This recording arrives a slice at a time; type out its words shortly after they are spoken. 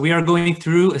We are going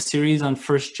through a series on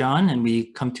 1 John, and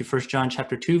we come to 1 John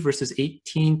chapter 2, verses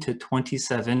 18 to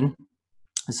 27.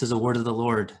 This is a word of the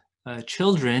Lord.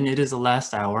 Children, it is the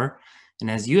last hour,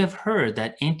 and as you have heard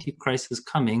that Antichrist is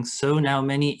coming, so now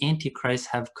many Antichrists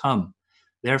have come.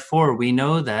 Therefore, we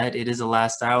know that it is the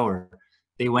last hour.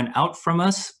 They went out from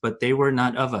us, but they were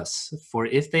not of us. For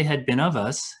if they had been of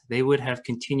us, they would have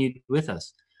continued with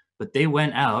us. But they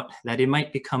went out, that it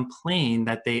might become plain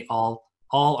that they all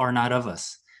are not of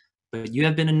us. But you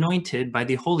have been anointed by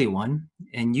the Holy One,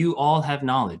 and you all have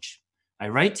knowledge. I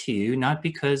write to you not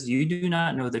because you do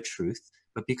not know the truth,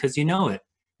 but because you know it,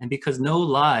 and because no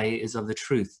lie is of the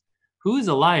truth. Who is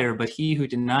a liar but he who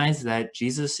denies that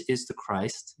Jesus is the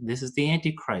Christ? This is the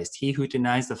Antichrist, he who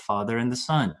denies the Father and the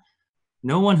Son.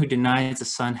 No one who denies the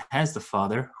Son has the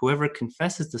Father. Whoever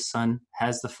confesses the Son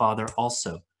has the Father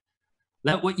also.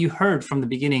 Let what you heard from the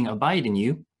beginning abide in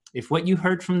you. If what you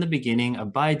heard from the beginning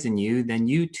abides in you, then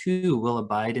you too will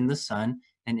abide in the Son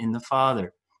and in the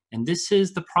Father. And this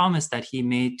is the promise that he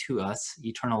made to us,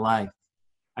 eternal life.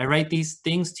 I write these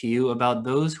things to you about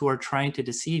those who are trying to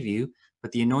deceive you,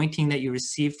 but the anointing that you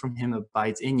received from him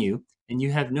abides in you, and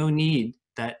you have no need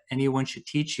that anyone should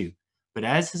teach you. But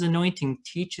as his anointing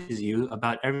teaches you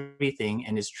about everything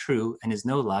and is true and is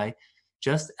no lie,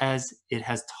 just as it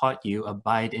has taught you,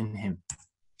 abide in him.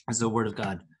 This is the word of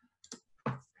God.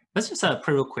 Let's just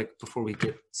pray real quick before we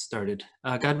get started.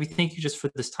 God, we thank you just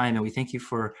for this time, and we thank you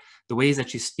for the ways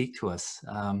that you speak to us.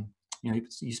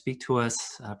 You speak to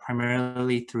us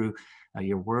primarily through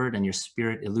your word, and your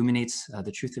spirit illuminates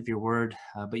the truth of your word,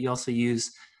 but you also use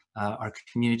our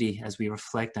community as we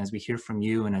reflect and as we hear from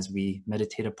you and as we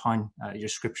meditate upon your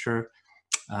scripture.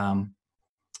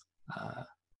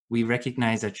 We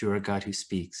recognize that you're a God who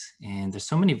speaks, and there's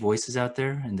so many voices out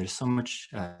there, and there's so much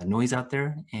noise out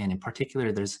there, and in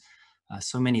particular there's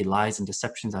so many lies and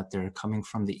deceptions out there coming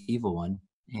from the evil one.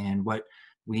 And what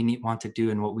we want to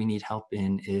do and what we need help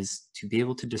in is to be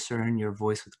able to discern your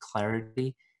voice with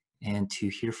clarity and to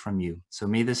hear from you. So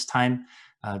may this time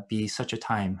be such a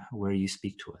time where you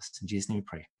speak to us. In Jesus' name we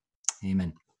pray.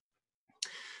 Amen.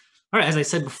 All right, as I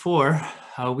said before,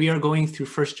 we are going through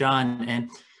 1 John, and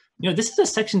this is a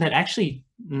section that actually,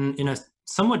 in a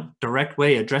somewhat direct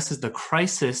way, addresses the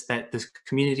crisis that this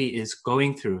community is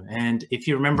going through. And if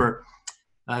you remember,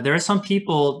 there are some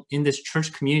people in this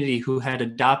church community who had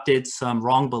adopted some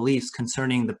wrong beliefs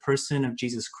concerning the person of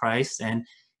Jesus Christ. And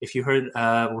if you heard,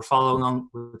 we're following along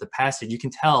with the passage, you can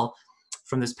tell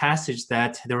from this passage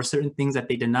that there were certain things that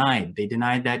they denied. They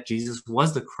denied that Jesus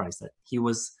was the Christ, that he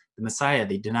was the Messiah.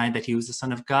 They denied that he was the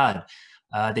Son of God.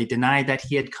 They denied that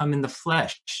he had come in the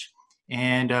flesh.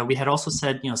 And we had also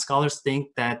said, scholars think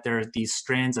that there are these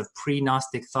strands of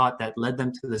pre-Gnostic thought that led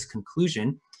them to this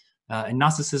conclusion. And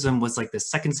Gnosticism was like the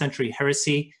 2nd century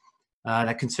heresy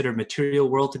that considered material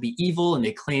world to be evil, and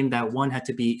they claimed that one had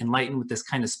to be enlightened with this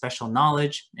kind of special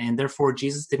knowledge, and therefore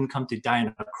Jesus didn't come to die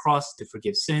on a cross to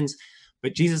forgive sins,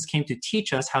 but Jesus came to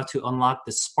teach us how to unlock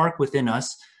the spark within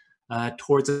us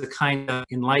towards a kind of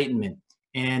enlightenment.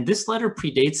 And this letter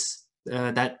predates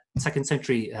that 2nd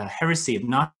century heresy of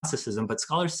Gnosticism, but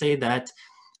scholars say that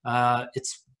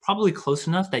it's probably close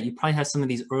enough that you probably have some of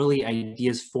these early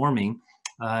ideas forming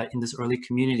in this early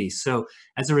community. So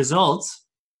as a result,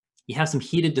 you have some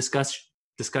heated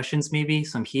discussions, maybe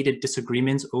some heated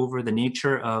disagreements over the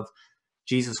nature of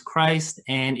Jesus Christ.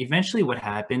 And eventually what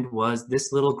happened was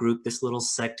this little group, this little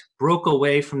sect broke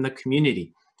away from the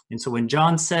community. And so when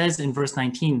John says in verse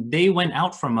 19, they went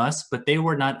out from us, but they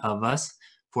were not of us.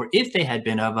 For if they had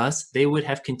been of us, they would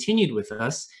have continued with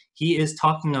us. He is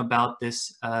talking about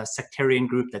this sectarian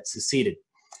group that seceded.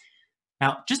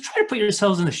 Now, just try to put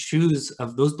yourselves in the shoes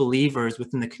of those believers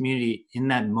within the community in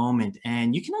that moment,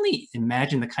 and you can only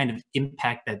imagine the kind of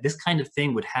impact that this kind of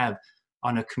thing would have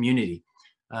on a community.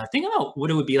 Think about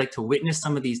what it would be like to witness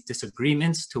some of these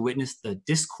disagreements, to witness the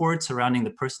discord surrounding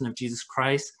the person of Jesus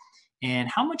Christ, and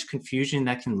how much confusion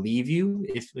that can leave you,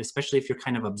 especially if you're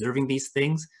kind of observing these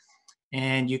things.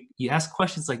 And you ask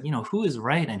questions like, who is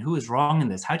right and who is wrong in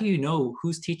this? How do you know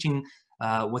who's teaching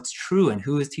what's true and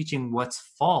who is teaching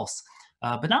what's false?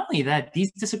 But not only that,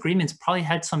 these disagreements probably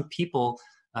had some people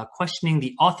questioning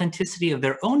the authenticity of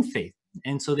their own faith.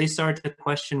 And so they started to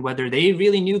question whether they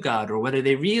really knew God, or whether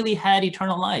they really had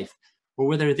eternal life, or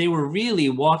whether they were really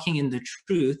walking in the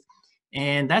truth.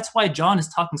 And that's why John is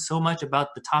talking so much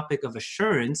about the topic of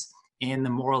assurance and the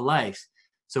moral life.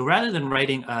 So rather than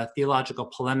writing a theological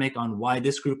polemic on why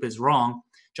this group is wrong,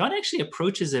 John actually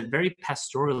approaches it very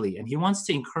pastorally, and he wants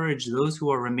to encourage those who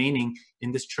are remaining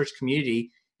in this church community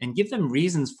and give them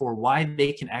reasons for why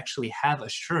they can actually have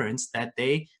assurance that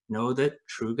they know the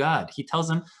true God. He tells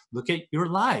them, look at your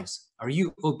lives. Are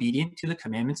you obedient to the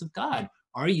commandments of God?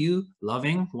 Are you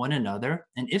loving one another?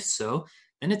 And if so,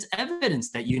 then it's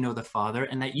evidence that you know the Father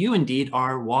and that you indeed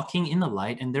are walking in the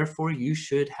light, and therefore you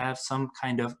should have some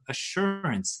kind of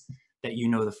assurance that you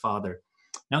know the Father.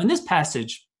 Now, in this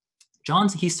passage,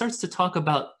 he starts to talk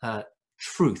about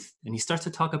truth, and he starts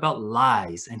to talk about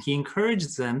lies, and he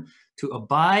encourages them to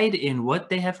abide in what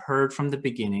they have heard from the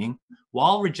beginning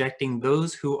while rejecting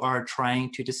those who are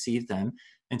trying to deceive them.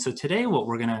 And so today, what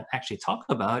we're going to actually talk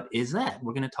about is that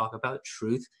we're going to talk about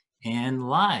truth and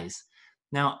lies.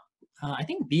 Now, I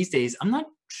think these days, I'm not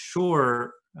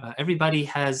sure everybody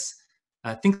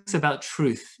thinks about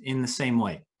truth in the same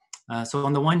way. So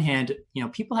on the one hand,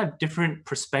 people have different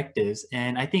perspectives,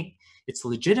 and I think it's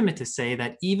legitimate to say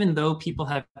that even though people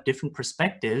have different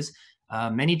perspectives,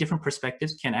 many different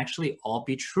perspectives can actually all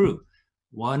be true.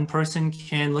 One person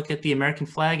can look at the American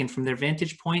flag, and from their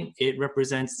vantage point, it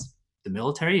represents the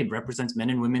military. It represents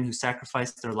men and women who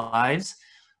sacrificed their lives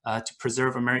to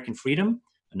preserve American freedom.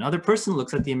 Another person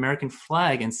looks at the American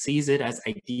flag and sees it as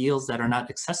ideals that are not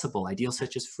accessible, ideals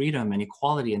such as freedom and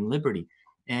equality and liberty.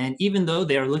 And even though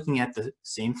they are looking at the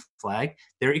same flag,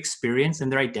 their experience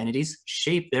and their identities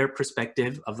shape their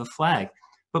perspective of the flag.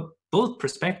 But both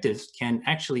perspectives can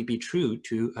actually be true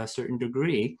to a certain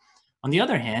degree. On the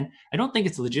other hand, I don't think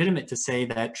it's legitimate to say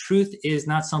that truth is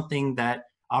not something that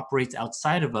operates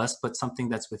outside of us, but something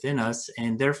that's within us.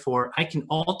 And therefore, I can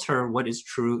alter what is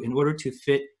true in order to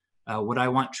fit what I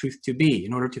want truth to be,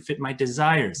 in order to fit my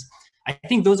desires. I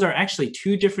think those are actually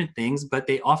two different things, but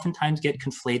they oftentimes get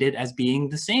conflated as being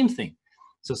the same thing.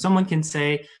 So someone can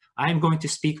say, I'm going to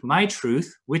speak my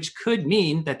truth, which could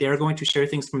mean that they are going to share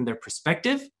things from their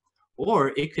perspective,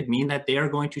 or it could mean that they are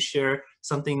going to share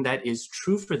something that is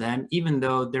true for them, even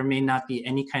though there may not be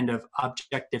any kind of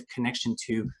objective connection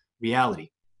to reality.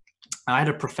 I had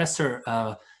a professor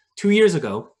 2 years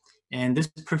ago, and this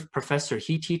professor,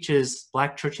 he teaches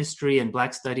Black church history and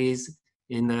Black studies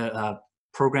in the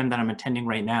program that I'm attending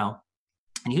right now.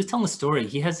 And he was telling a story.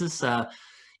 He has this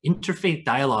interfaith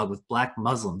dialogue with Black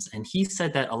Muslims. And he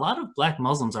said that a lot of Black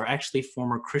Muslims are actually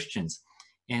former Christians.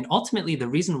 And ultimately, the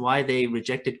reason why they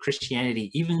rejected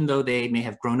Christianity, even though they may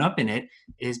have grown up in it,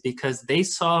 is because they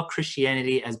saw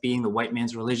Christianity as being the white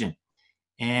man's religion.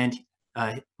 And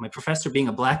my professor, being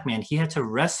a Black man, he had to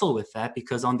wrestle with that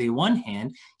because on the one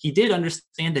hand, he did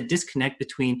understand the disconnect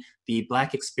between the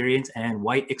Black experience and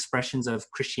white expressions of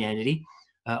Christianity.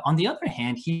 On the other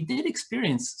hand, he did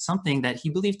experience something that he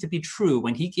believed to be true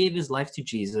when he gave his life to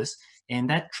Jesus, and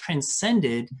that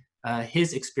transcended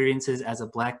his experiences as a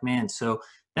Black man. So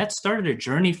that started a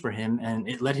journey for him, and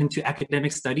it led him to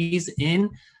academic studies in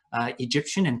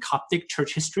Egyptian and Coptic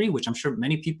church history, which I'm sure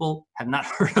many people have not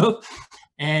heard of.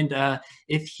 And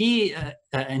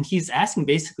and he's asking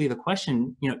basically the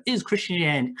question, is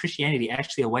Christianity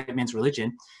actually a white man's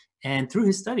religion? And through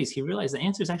his studies, he realized the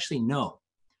answer is actually no.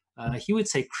 He would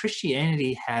say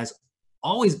Christianity has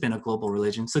always been a global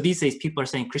religion. So these days, people are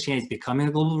saying Christianity is becoming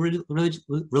a global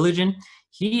religion.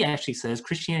 He actually says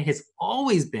Christianity has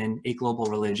always been a global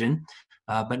religion,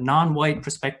 but non-white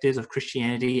perspectives of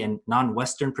Christianity and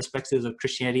non-Western perspectives of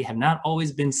Christianity have not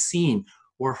always been seen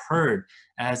or heard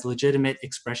as legitimate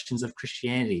expressions of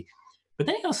Christianity. But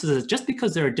then he also says, just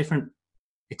because there are different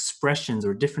expressions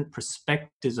or different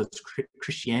perspectives of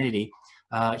Christianity,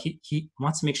 he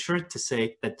wants to make sure to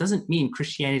say that doesn't mean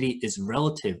Christianity is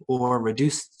relative or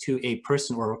reduced to a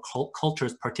person or a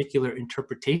culture's particular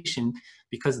interpretation,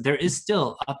 because there is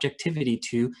still objectivity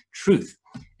to truth.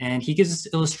 And he gives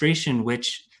this illustration,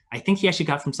 which I think he actually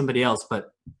got from somebody else,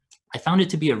 but I found it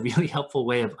to be a really helpful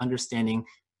way of understanding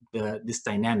this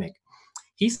dynamic.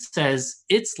 He says,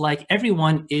 it's like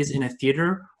everyone is in a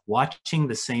theater watching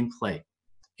the same play.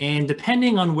 And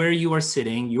depending on where you are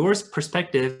sitting, your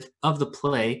perspective of the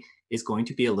play is going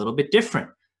to be a little bit different.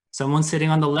 Someone sitting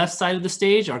on the left side of the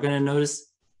stage are going to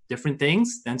notice different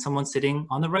things than someone sitting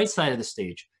on the right side of the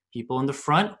stage. People in the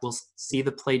front will see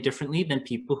the play differently than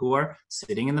people who are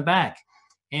sitting in the back.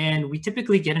 And we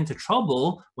typically get into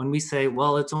trouble when we say,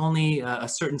 well, it's only a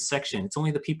certain section. It's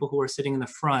only the people who are sitting in the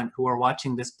front who are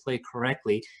watching this play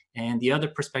correctly, and the other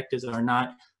perspectives are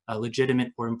not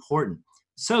legitimate or important.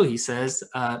 So he says,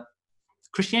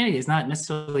 Christianity is not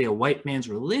necessarily a white man's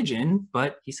religion,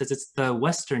 but he says it's the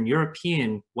Western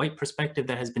European white perspective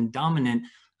that has been dominant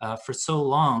for so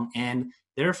long. And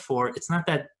therefore, it's not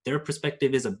that their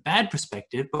perspective is a bad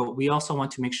perspective, but we also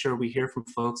want to make sure we hear from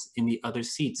folks in the other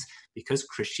seats, because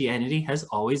Christianity has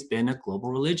always been a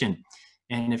global religion.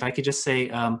 And if I could just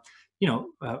say,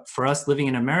 for us living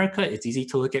in America, it's easy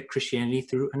to look at Christianity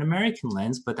through an American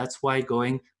lens, but that's why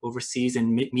going overseas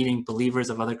and meeting believers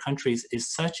of other countries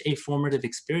is such a formative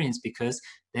experience, because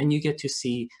then you get to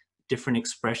see different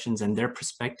expressions and their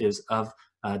perspectives of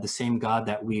the same God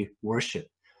that we worship.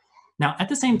 Now, at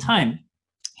the same time,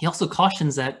 he also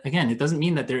cautions that, again, it doesn't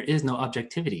mean that there is no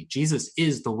objectivity. Jesus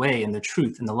is the way and the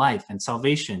truth and the life, and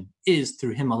salvation is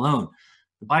through him alone.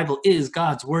 The Bible is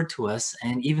God's word to us,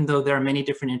 and even though there are many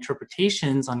different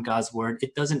interpretations on God's word,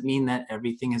 it doesn't mean that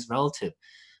everything is relative.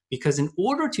 Because in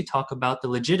order to talk about the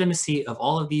legitimacy of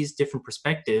all of these different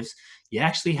perspectives, you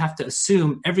actually have to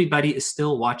assume everybody is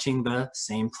still watching the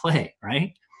same play,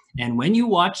 right? And when you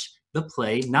watch the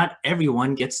play, not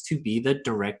everyone gets to be the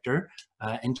director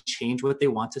and change what they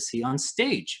want to see on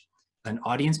stage. An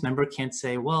audience member can't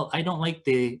say, well, I don't like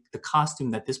the costume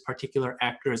that this particular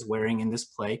actor is wearing in this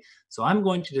play, so I'm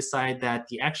going to decide that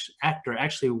the actor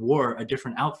actually wore a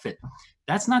different outfit.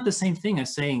 That's not the same thing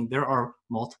as saying there are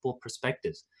multiple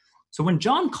perspectives. So when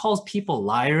John calls people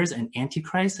liars and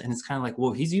antichrists, and it's kind of like,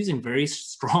 well, he's using very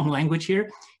strong language here.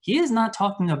 He is not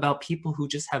talking about people who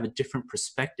just have a different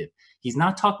perspective. He's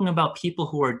not talking about people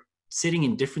who are sitting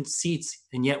in different seats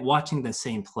and yet watching the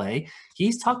same play.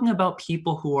 He's talking about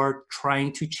people who are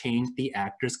trying to change the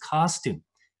actor's costume.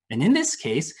 And in this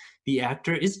case, the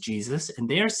actor is Jesus, and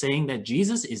they are saying that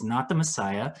Jesus is not the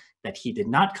Messiah, that he did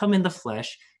not come in the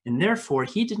flesh, and therefore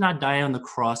he did not die on the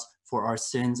cross for our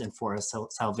sins and for our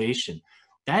salvation.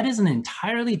 That is an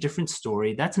entirely different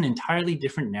story. That's an entirely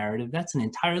different narrative. That's an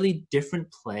entirely different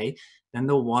play than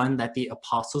the one that the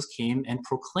apostles came and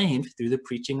proclaimed through the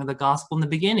preaching of the gospel in the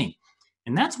beginning.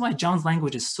 And that's why John's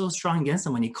language is so strong against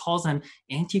them when he calls them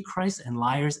antichrists and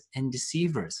liars and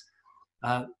deceivers.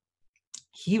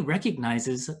 He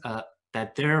recognizes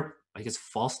that their, I guess,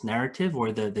 false narrative,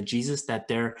 or the Jesus that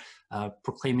they're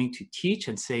proclaiming to teach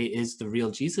and say is the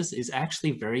real Jesus, is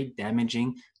actually very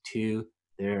damaging to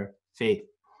their faith.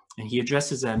 And he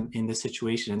addresses them in this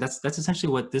situation. And that's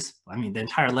essentially what the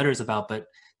entire letter is about, but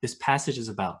this passage is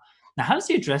about. Now, how does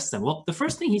he address them? Well, the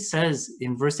first thing he says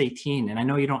in verse 18, and I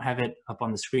know you don't have it up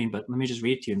on the screen, but let me just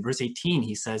read it to you. In verse 18,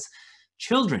 he says,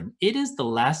 "Children, it is the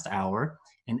last hour,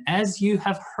 and as you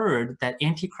have heard that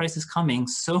Antichrist is coming,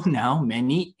 so now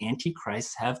many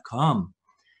Antichrists have come."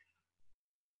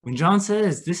 When John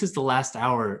says this is the last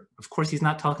hour, of course, he's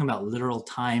not talking about literal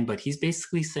time, but he's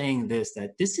basically saying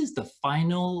that this is the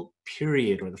final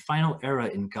period or the final era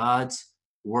in God's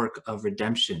work of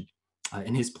redemption,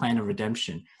 in his plan of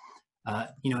redemption.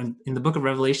 In the book of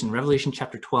Revelation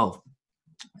chapter 12,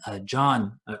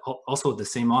 John, also the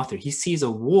same author, he sees a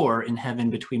war in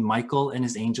heaven between Michael and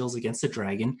his angels against the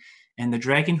dragon. And the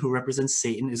dragon, who represents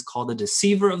Satan, is called the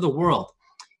deceiver of the world.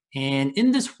 And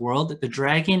in this world, the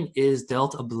dragon is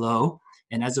dealt a blow.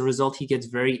 And as a result, he gets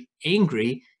very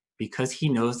angry because he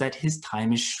knows that his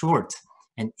time is short.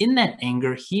 And in that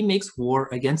anger, he makes war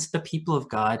against the people of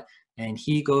God, and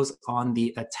he goes on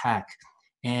the attack.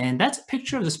 And that's a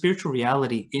picture of the spiritual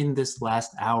reality in this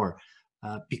last hour.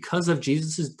 Because of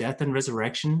Jesus' death and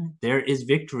resurrection, there is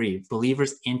victory.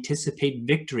 Believers anticipate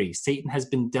victory. Satan has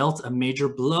been dealt a major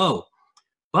blow.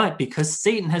 But because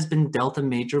Satan has been dealt a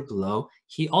major blow,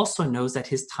 he also knows that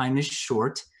his time is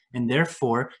short, and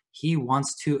therefore he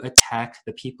wants to attack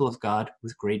the people of God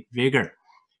with great vigor.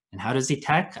 And how does he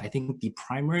attack? I think the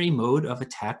primary mode of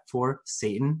attack for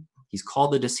Satan, he's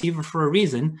called the deceiver for a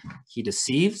reason. He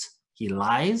deceives, he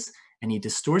lies, and he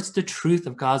distorts the truth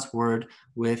of God's word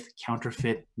with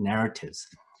counterfeit narratives.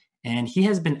 And he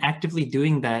has been actively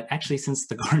doing that actually since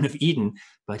the Garden of Eden,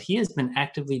 but he has been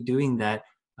actively doing that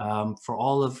for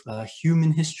all of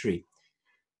human history.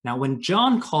 Now, when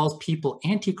John calls people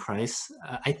antichrists,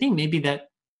 I think maybe that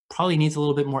probably needs a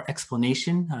little bit more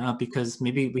explanation because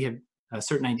maybe we have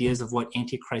certain ideas of what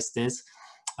antichrist is.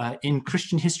 In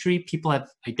Christian history, people have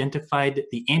identified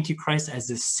the antichrist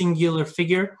as a singular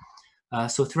figure.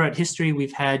 So throughout history,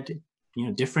 we've had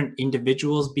different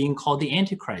individuals being called the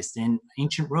antichrist. In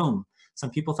ancient Rome,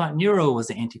 some people thought Nero was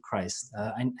the antichrist.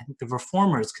 I think the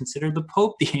reformers considered the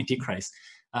Pope the antichrist.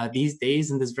 These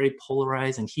days, in this very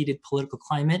polarized and heated political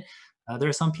climate, there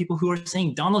are some people who are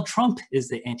saying Donald Trump is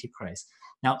the antichrist.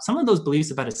 Now, some of those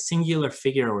beliefs about a singular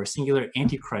figure or a singular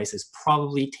antichrist is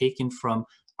probably taken from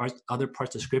other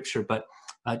parts of scripture, but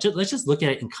let's just look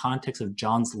at it in context of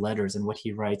John's letters and what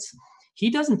he writes. He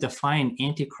doesn't define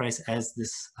antichrist as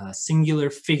this singular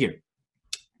figure,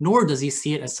 nor does he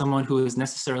see it as someone who is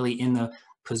necessarily in the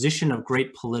position of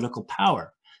great political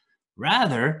power.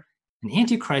 Rather, an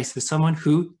antichrist is someone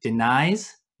who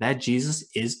denies that Jesus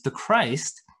is the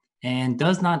Christ and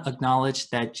does not acknowledge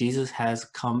that Jesus has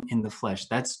come in the flesh.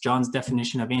 That's John's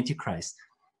definition of antichrist.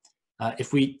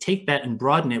 If we take that and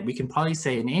broaden it, we can probably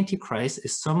say an antichrist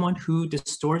is someone who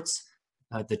distorts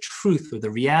the truth or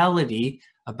the reality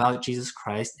about Jesus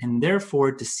Christ and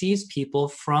therefore deceives people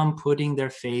from putting their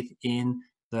faith in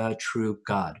the true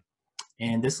God.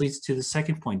 And this leads to the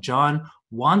second point. John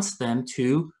wants them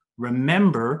to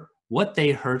remember what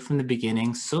they heard from the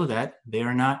beginning so that they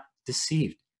are not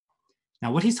deceived.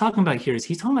 Now, what he's talking about here is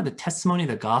he's talking about the testimony of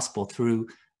the gospel through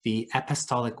the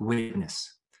apostolic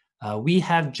witness. We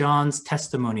have John's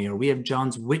testimony, or we have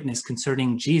John's witness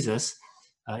concerning Jesus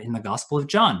in the Gospel of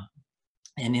John.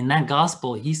 And in that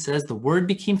gospel, he says the word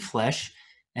became flesh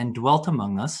and dwelt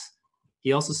among us.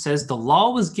 He also says the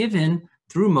law was given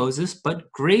through Moses,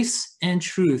 but grace and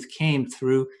truth came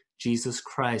through Jesus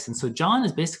Christ. And so John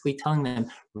is basically telling them,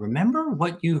 remember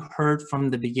what you heard from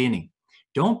the beginning.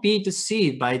 Don't be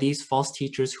deceived by these false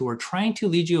teachers who are trying to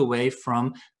lead you away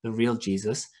from the real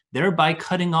Jesus, thereby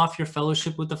cutting off your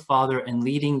fellowship with the Father and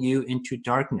leading you into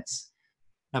darkness.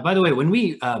 Now, by the way, when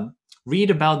we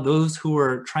read about those who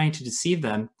are trying to deceive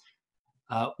them,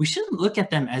 we shouldn't look at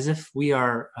them as if we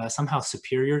are somehow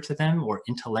superior to them or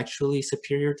intellectually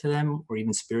superior to them or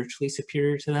even spiritually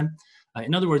superior to them.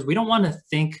 In other words, we don't want to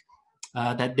think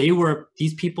that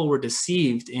these people were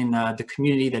deceived in the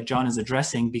community that John is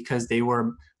addressing because they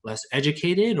were less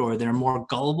educated or they're more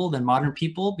gullible than modern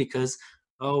people because,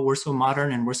 oh, we're so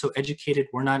modern and we're so educated,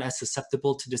 we're not as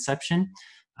susceptible to deception.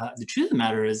 The truth of the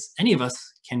matter is any of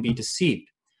us can be deceived.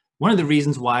 One of the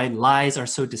reasons why lies are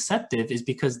so deceptive is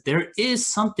because there is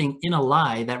something in a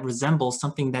lie that resembles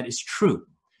something that is true.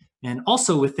 And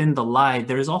also within the lie,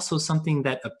 there is also something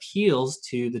that appeals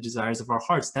to the desires of our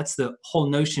hearts. That's the whole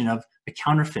notion of a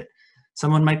counterfeit.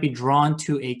 Someone might be drawn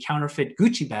to a counterfeit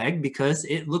Gucci bag because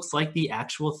it looks like the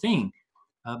actual thing.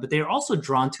 But they are also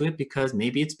drawn to it because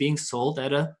maybe it's being sold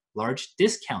at a large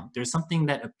discount. There's something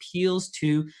that appeals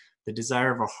to the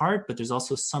desire of our heart, but there's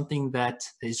also something that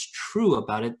is true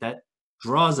about it that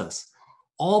draws us.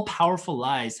 All powerful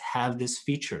lies have this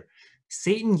feature.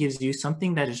 Satan gives you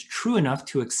something that is true enough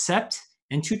to accept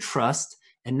and to trust,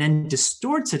 and then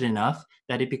distorts it enough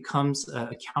that it becomes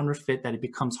a counterfeit, that it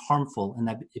becomes harmful, and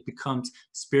that it becomes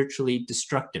spiritually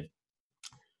destructive.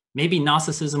 Maybe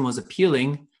Gnosticism was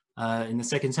appealing in the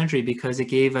 2nd century because it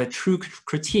gave a true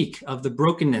critique of the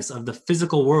brokenness of the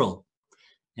physical world.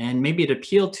 And maybe it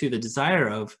appealed to the desire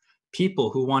of people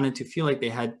who wanted to feel like they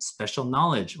had special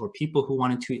knowledge, or people who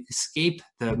wanted to escape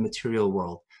the material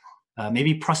world.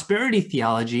 Maybe prosperity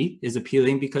theology is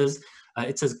appealing because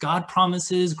it says God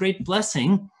promises great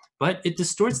blessing, but it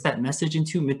distorts that message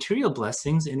into material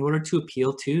blessings in order to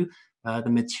appeal to the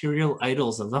material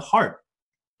idols of the heart.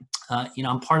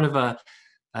 I'm part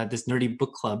of this nerdy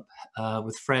book club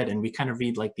with Fred, and we kind of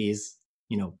read like these,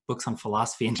 books on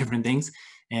philosophy and different things.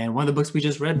 And one of the books we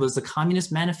just read was The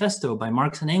Communist Manifesto by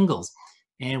Marx and Engels.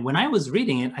 And when I was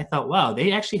reading it, I thought, wow,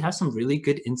 they actually have some really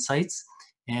good insights.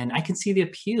 And I can see the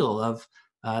appeal of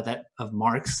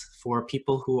Marx for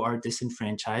people who are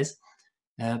disenfranchised.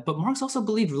 But Marx also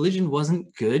believed religion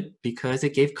wasn't good because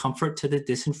it gave comfort to the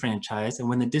disenfranchised. And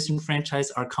when the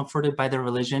disenfranchised are comforted by their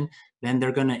religion, then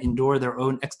they're going to endure their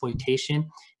own exploitation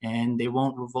and they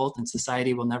won't revolt and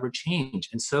society will never change.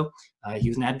 And so he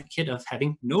was an advocate of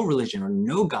having no religion or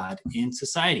no God in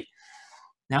society.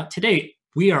 Now, today,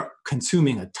 we are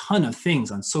consuming a ton of things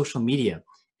on social media.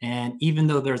 And even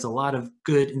though there's a lot of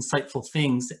good, insightful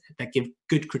things that give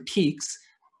good critiques,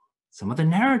 some of the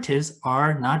narratives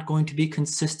are not going to be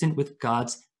consistent with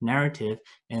God's narrative.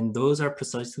 And those are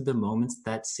precisely the moments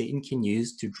that Satan can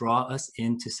use to draw us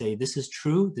in to say, this is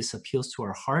true, this appeals to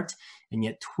our heart, and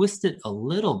yet twist it a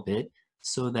little bit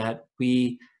so that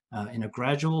we, in a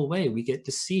gradual way, we get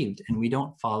deceived and we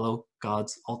don't follow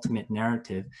God's ultimate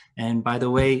narrative. And by the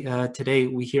way, today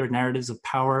we hear narratives of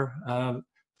power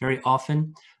very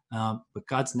often, but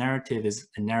God's narrative is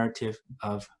a narrative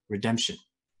of redemption.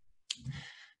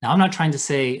 Now, I'm not trying to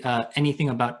say anything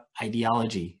about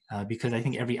ideology because I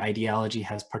think every ideology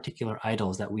has particular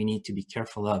idols that we need to be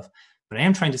careful of. But I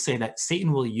am trying to say that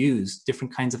Satan will use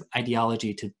different kinds of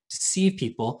ideology to deceive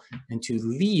people and to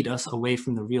lead us away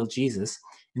from the real Jesus.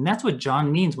 And that's what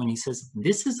John means when he says,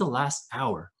 this is the last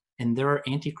hour and there are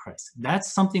antichrists.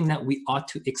 That's something that we ought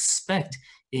to expect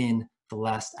in the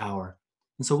last hour.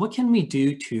 And so what can we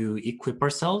do to equip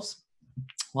ourselves?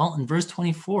 Well, in verse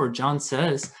 24, John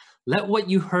says, let what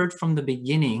you heard from the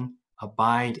beginning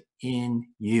abide in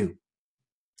you.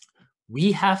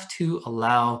 We have to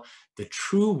allow the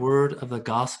true word of the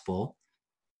gospel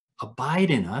abide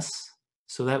in us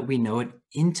so that we know it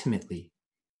intimately.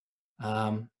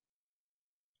 Now,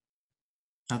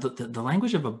 the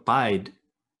language of abide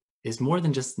is more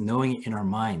than just knowing it in our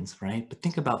minds, right? But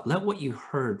think about, let what you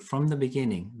heard from the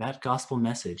beginning, that gospel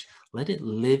message, let it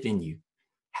live in you.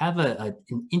 Have an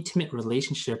intimate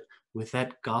relationship with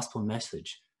that gospel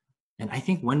message. And I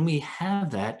think when we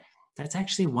have that, that's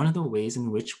actually one of the ways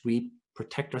in which we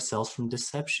protect ourselves from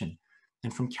deception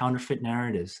and from counterfeit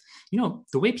narratives.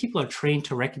 The way people are trained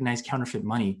to recognize counterfeit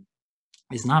money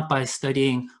is not by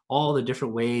studying all the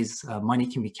different ways money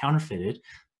can be counterfeited,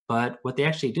 but what they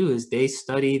actually do is they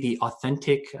study the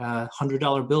authentic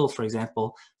 $100 bill, for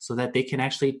example, so that they can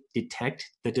actually detect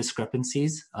the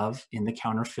discrepancies in the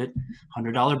counterfeit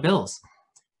 $100 bills.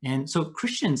 And so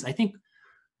I think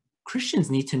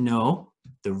Christians need to know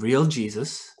the real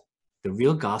Jesus, the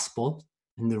real gospel,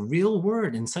 and the real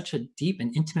word in such a deep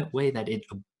and intimate way that it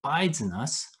abides in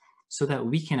us, so that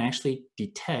we can actually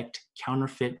detect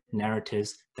counterfeit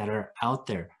narratives that are out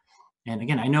there. And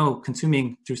again, I know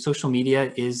consuming through social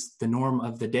media is the norm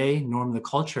of the day, norm of the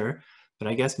culture, but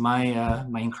I guess my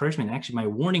encouragement, actually my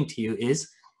warning to you is,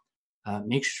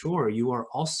 make sure you are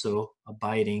also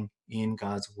abiding in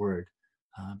God's word.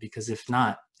 Because if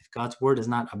not, if God's word is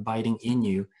not abiding in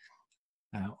you,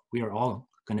 we are all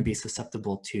going to be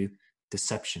susceptible to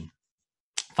deception.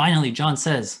 Finally, John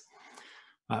says,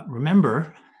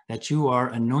 remember that you are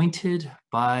anointed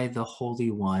by the Holy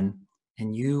One,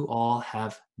 and you all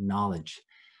have knowledge.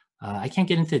 I can't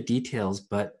get into details,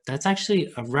 but that's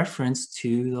actually a reference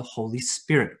to the Holy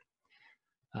Spirit.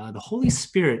 The Holy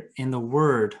Spirit and the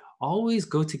Word always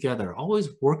go together, always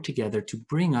work together to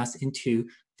bring us into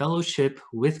fellowship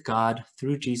with God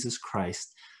through Jesus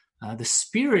Christ. The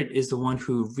Spirit is the one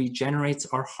who regenerates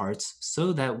our hearts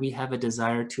so that we have a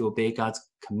desire to obey God's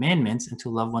commandments and to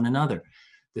love one another.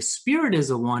 The Spirit is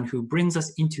the one who brings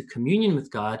us into communion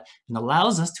with God and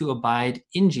allows us to abide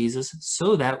in Jesus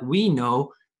so that we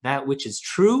know that which is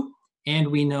true and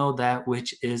we know that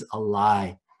which is a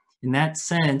lie. In that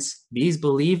sense, these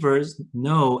believers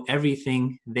know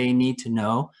everything they need to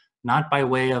know, not by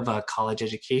way of a college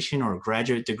education or a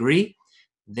graduate degree.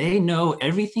 They know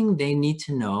everything they need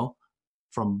to know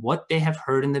from what they have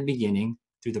heard in the beginning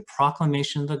through the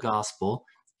proclamation of the gospel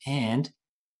and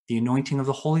the anointing of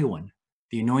the Holy One,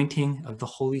 the anointing of the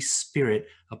Holy Spirit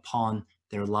upon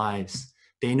their lives.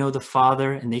 They know the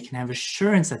Father, and they can have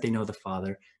assurance that they know the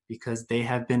Father because they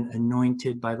have been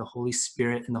anointed by the Holy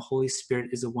Spirit, and the Holy Spirit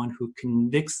is the one who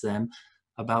convicts them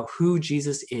about who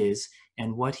Jesus is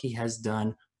and what he has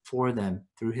done for them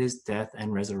through his death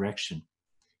and resurrection.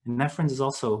 And that, friends, is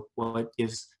also what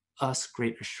gives us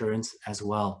great assurance as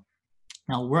well.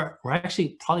 Now, we're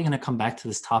actually probably going to come back to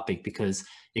this topic because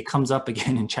it comes up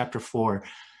again in chapter 4.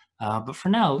 But for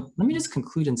now, let me just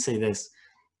conclude and say this.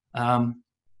 I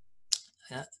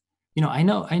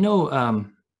know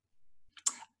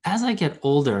as I get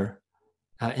older,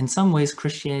 in some ways,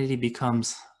 Christianity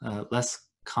becomes less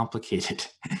complicated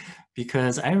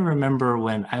because I remember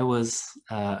when I was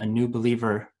a new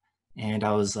believer and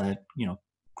I was,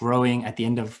 growing at the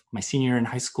end of my senior year in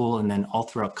high school and then all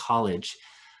throughout college.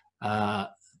 I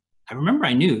remember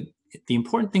I knew the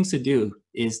important things to do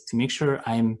is to make sure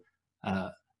I'm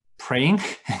praying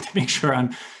and to make sure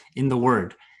I'm in the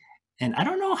Word. And I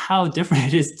don't know how different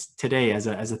it is today as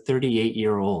a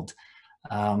 38-year-old.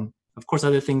 Of course,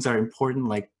 other things are important,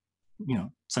 like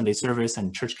Sunday service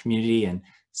and church community and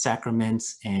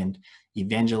sacraments and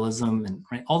evangelism and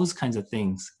right, all those kinds of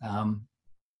things.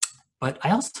 But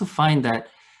I also find that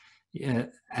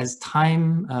as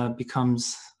time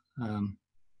becomes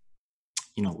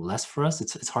less for us,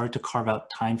 it's hard to carve out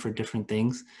time for different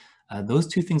things. Those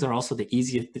two things are also the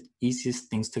easiest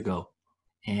things to go.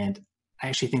 And I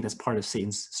actually think that's part of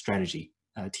Satan's strategy,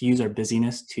 to use our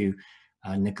busyness to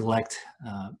neglect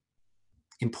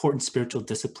important spiritual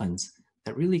disciplines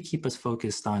that really keep us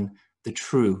focused on the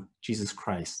true Jesus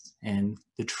Christ and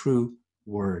the true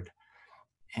Word.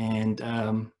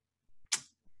 And,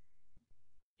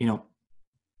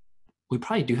 we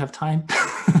probably do have time,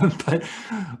 but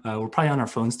we're probably on our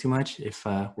phones too much, if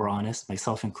we're honest,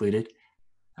 myself included.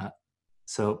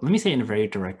 So let me say it in a very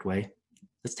direct way.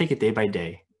 Let's take it day by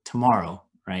day. Tomorrow,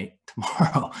 right?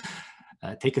 Tomorrow,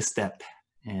 take a step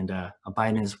and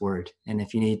abide in his word. And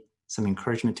if you need some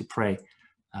encouragement to pray,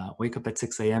 wake up at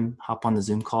 6 a.m., hop on the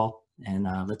Zoom call, and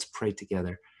let's pray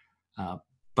together.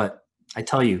 But I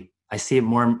tell you, I see it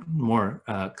more and more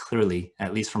clearly,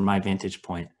 at least from my vantage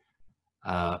point.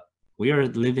 We are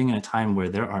living in a time where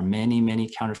there are many, many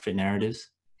counterfeit narratives,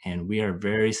 and we are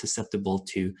very susceptible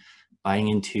to buying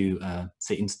into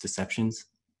Satan's deceptions.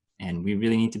 And we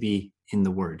really need to be in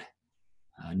the Word,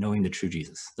 knowing the true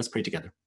Jesus. Let's pray together.